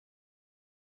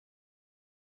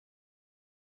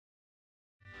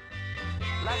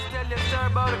Let's tell you a story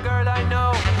about a girl I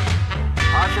know.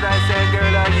 Or should I say a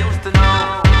girl I used to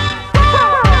know?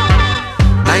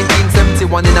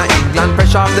 1971 in England,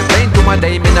 fresh off the plane to my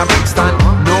dame in a Brixton.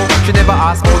 No, she never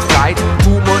asked about flight.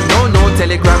 2 months, no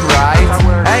telegram right.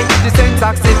 Hey, this ain't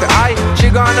taxi for I. She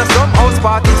gonna some house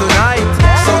party tonight.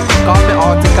 So call me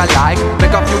article like,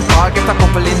 make a few calls, get a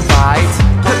couple invites.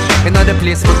 Another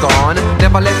place we're gone.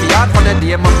 Never left yard from the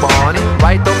day I'm born.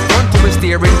 Right up front to the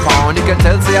steering pound. You can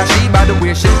tell say she by the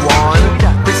way she won.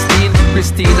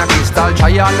 Christina Crystal,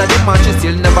 try all of them and she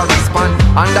still never respond.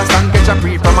 Understand, catch a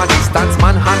breathe from a distance.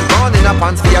 Man hand gone in a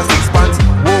pants for your 6 pants.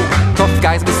 Whoa, tough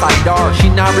guys beside her.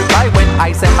 She not reply when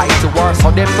I say hi to her.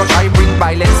 So them go try bring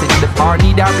violence in the bar.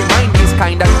 Need a remind this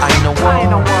kind that I know war.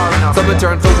 So me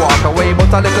turn to walk away,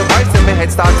 but a little voice in my head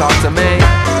start talk to me.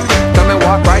 Tell me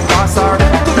walk right past her.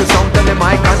 To the sound tell me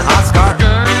I can ask her.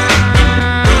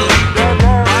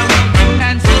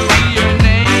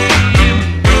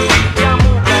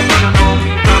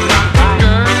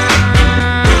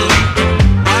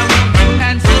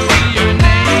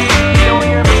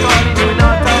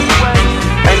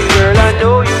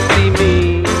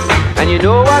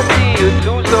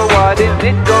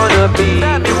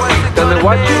 Tell me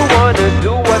what you wanna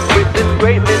do, what's with this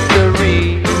great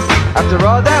mystery? After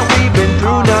all that we've been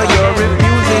through, now you're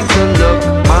refusing to look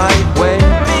my way.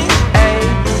 Hey,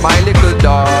 my little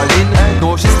darling,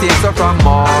 no she stays up from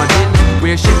morning.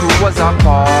 Where she grew was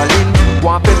appalling.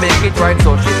 Want to make it right,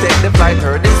 so she take the flight,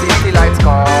 heard the city lights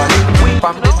calling.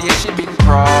 From the day she been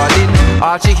crawling,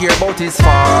 all she hear about is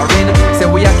foreign. Say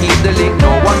we a keep the link,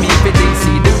 no one me fitting.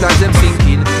 See the plans them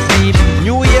sinking deep.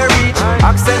 New year reach,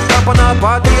 accent up on her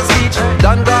party speech.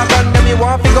 Done garden, them me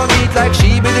want to go meet. Like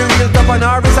she be the real top on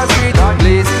our Risa street.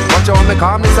 Please, watch how me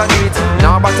calmness and do it.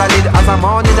 Now but I lead as a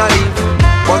morning I leave.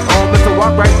 But how me to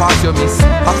walk right past you miss.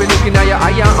 Happy looking at your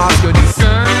eye and ask you this.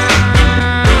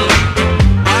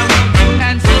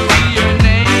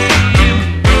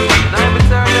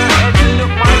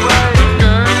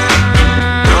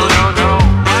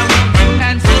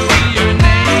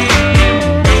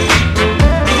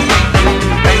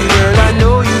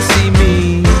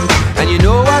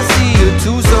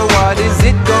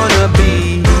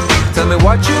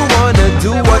 What you wanna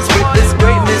do, what's with this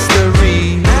great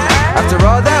mystery? After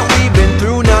all that we've been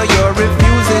through, now you're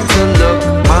refusing to look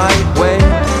my way.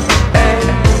 Hey.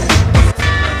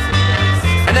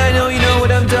 And I know you know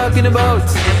what I'm talking about.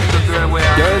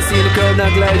 Girls see the club,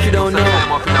 not like you don't know.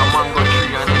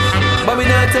 But me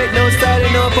not take no style,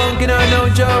 no punkin' or no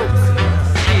joke.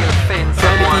 From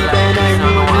the deep end I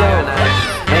know low.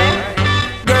 Hey.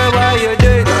 Girl, why you do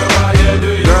it?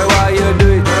 Girl, why you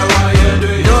do it?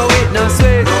 No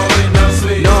sweet, no it no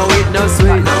sweet, no it no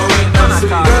sweet, no it no sweet.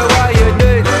 Girl, why you do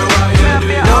it?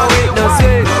 No it no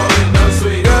sweet, no it no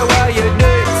sweet. Girl, why you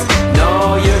do it? No,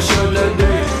 you shouldn't do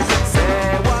it.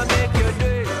 Say what make you do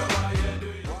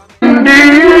it?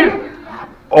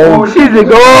 Oh, she's a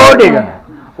gold digger.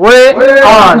 Wait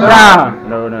on down.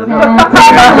 No.